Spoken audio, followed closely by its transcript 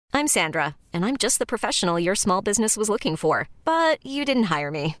I'm Sandra, and I'm just the professional your small business was looking for. But you didn't hire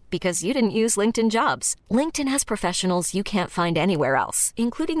me because you didn't use LinkedIn Jobs. LinkedIn has professionals you can't find anywhere else,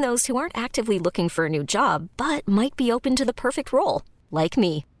 including those who aren't actively looking for a new job, but might be open to the perfect role, like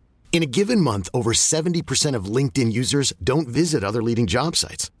me. In a given month, over 70% of LinkedIn users don't visit other leading job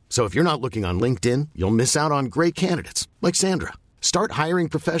sites. So if you're not looking on LinkedIn, you'll miss out on great candidates like Sandra. Start hiring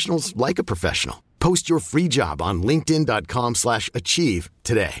professionals like a professional. Post your free job on linkedin.com/achieve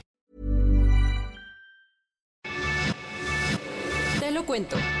today. Te lo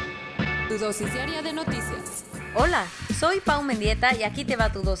cuento. Tu dosis diaria de noticias. Hola, soy Pau Mendieta y aquí te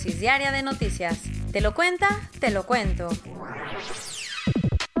va tu dosis diaria de noticias. ¿Te lo cuenta? Te lo cuento.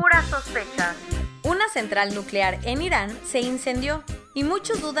 Puras sospechas. Una central nuclear en Irán se incendió y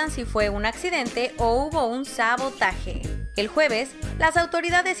muchos dudan si fue un accidente o hubo un sabotaje. El jueves, las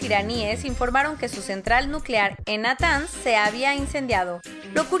autoridades iraníes informaron que su central nuclear en Natanz se había incendiado.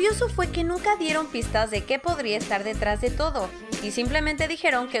 Lo curioso fue que nunca dieron pistas de qué podría estar detrás de todo y simplemente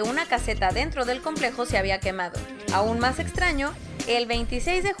dijeron que una caseta dentro del complejo se había quemado. Aún más extraño, el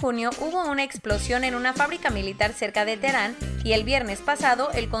 26 de junio hubo una explosión en una fábrica militar cerca de Teherán y el viernes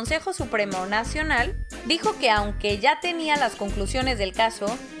pasado el Consejo Supremo Nacional dijo que aunque ya tenía las conclusiones del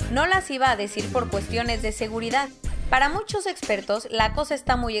caso, no las iba a decir por cuestiones de seguridad. Para muchos expertos, la cosa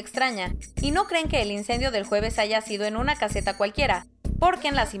está muy extraña y no creen que el incendio del jueves haya sido en una caseta cualquiera, porque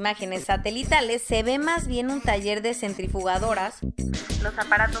en las imágenes satelitales se ve más bien un taller de centrifugadoras, los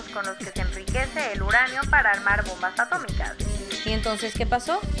aparatos con los que se enriquece el uranio para armar bombas atómicas. ¿Y entonces qué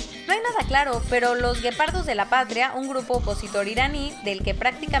pasó? No hay nada claro, pero los Guepardos de la Patria, un grupo opositor iraní del que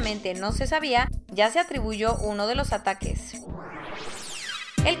prácticamente no se sabía, ya se atribuyó uno de los ataques.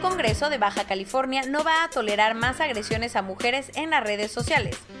 El Congreso de Baja California no va a tolerar más agresiones a mujeres en las redes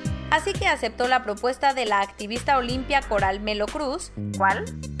sociales, así que aceptó la propuesta de la activista Olimpia Coral Melo Cruz, ¿cuál?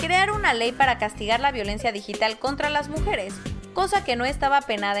 Crear una ley para castigar la violencia digital contra las mujeres, cosa que no estaba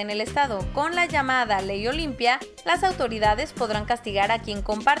penada en el estado. Con la llamada Ley Olimpia, las autoridades podrán castigar a quien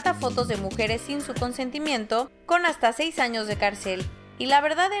comparta fotos de mujeres sin su consentimiento con hasta 6 años de cárcel. Y la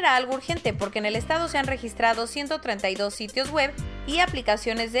verdad era algo urgente porque en el estado se han registrado 132 sitios web y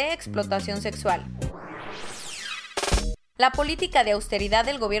aplicaciones de explotación sexual. La política de austeridad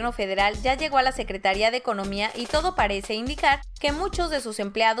del gobierno federal ya llegó a la Secretaría de Economía y todo parece indicar que muchos de sus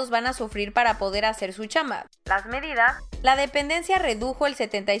empleados van a sufrir para poder hacer su chamba. Las medidas: la dependencia redujo el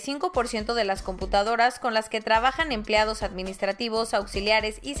 75% de las computadoras con las que trabajan empleados administrativos,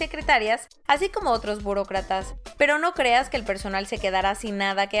 auxiliares y secretarias, así como otros burócratas. Pero no creas que el personal se quedará sin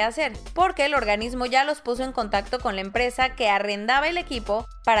nada que hacer, porque el organismo ya los puso en contacto con la empresa que arrendaba el equipo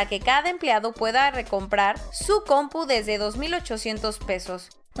para que cada empleado pueda recomprar su compu desde 2,800 pesos.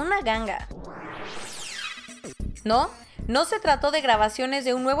 Una ganga. No se trató de grabaciones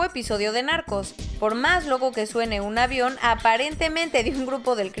de un nuevo episodio de Narcos. Por más loco que suene, un avión, aparentemente de un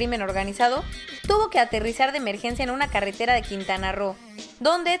grupo del crimen organizado, tuvo que aterrizar de emergencia en una carretera de Quintana Roo,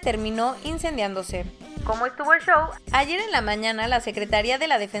 donde terminó incendiándose. ¿Cómo estuvo el show? Ayer en la mañana, la Secretaría de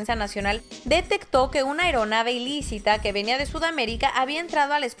la Defensa Nacional detectó que una aeronave ilícita que venía de Sudamérica había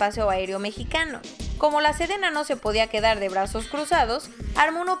entrado al espacio aéreo mexicano. Como la Sedena no se podía quedar de brazos cruzados,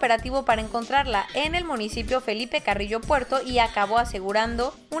 armó un operativo para encontrarla en el municipio Felipe Carrillo Puerto y acabó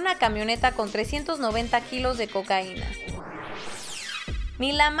asegurando una camioneta con 390 kilos de cocaína.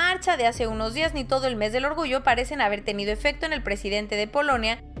 Ni la marcha de hace unos días ni todo el mes del orgullo parecen haber tenido efecto en el presidente de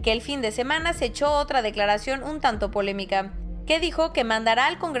Polonia, que el fin de semana se echó otra declaración un tanto polémica, que dijo que mandará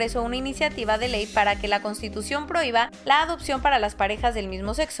al Congreso una iniciativa de ley para que la Constitución prohíba la adopción para las parejas del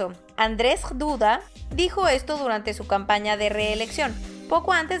mismo sexo. Andrzej Duda dijo esto durante su campaña de reelección,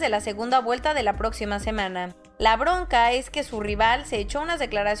 poco antes de la segunda vuelta de la próxima semana. La bronca es que su rival se echó unas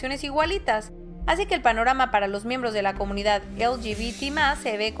declaraciones igualitas, así que el panorama para los miembros de la comunidad LGBT+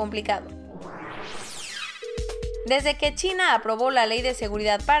 se ve complicado. Desde que China aprobó la ley de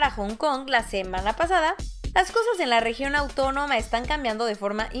seguridad para Hong Kong la semana pasada, las cosas en la región autónoma están cambiando de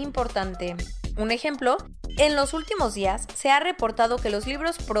forma importante. Un ejemplo, en los últimos días se ha reportado que los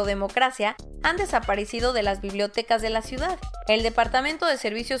libros pro democracia han desaparecido de las bibliotecas de la ciudad. El Departamento de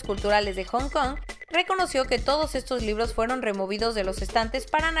Servicios Culturales de Hong Kong reconoció que todos estos libros fueron removidos de los estantes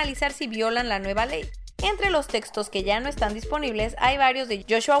para analizar si violan la nueva ley. Entre los textos que ya no están disponibles hay varios de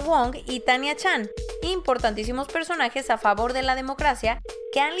Joshua Wong y Tanya Chan, importantísimos personajes a favor de la democracia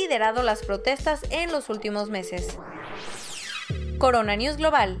que han liderado las protestas en los últimos meses. Corona News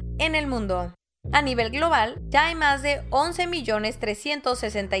Global. En el mundo. A nivel global, ya hay más de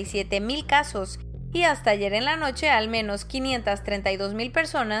 11.367.000 casos y hasta ayer en la noche al menos 532.000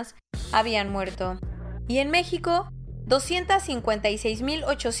 personas habían muerto. Y en México,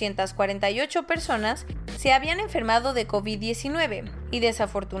 256.848 personas se habían enfermado de COVID-19 y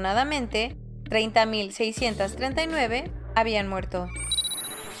desafortunadamente 30.639 habían muerto.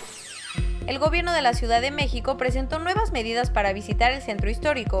 El gobierno de la Ciudad de México presentó nuevas medidas para visitar el centro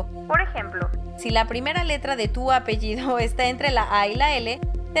histórico. Por ejemplo, si la primera letra de tu apellido está entre la A y la L,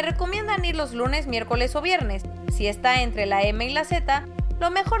 te recomiendan ir los lunes, miércoles o viernes. Si está entre la M y la Z, lo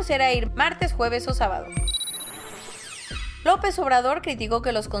mejor será ir martes, jueves o sábado. López Obrador criticó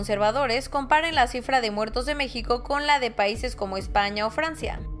que los conservadores comparen la cifra de muertos de México con la de países como España o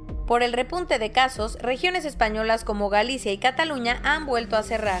Francia. Por el repunte de casos, regiones españolas como Galicia y Cataluña han vuelto a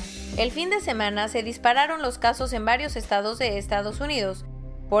cerrar. El fin de semana se dispararon los casos en varios estados de Estados Unidos.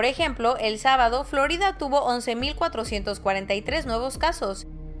 Por ejemplo, el sábado, Florida tuvo 11.443 nuevos casos,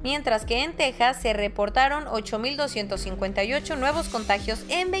 mientras que en Texas se reportaron 8.258 nuevos contagios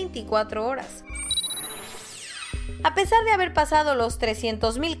en 24 horas. A pesar de haber pasado los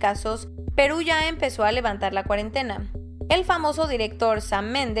 300.000 casos, Perú ya empezó a levantar la cuarentena. El famoso director Sam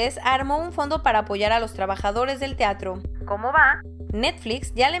Mendes armó un fondo para apoyar a los trabajadores del teatro. ¿Cómo va?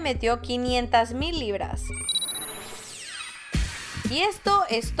 Netflix ya le metió 500,000 libras. Y esto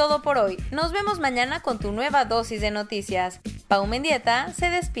es todo por hoy. Nos vemos mañana con tu nueva dosis de noticias. Pau Mendieta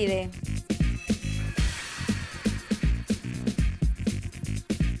se despide.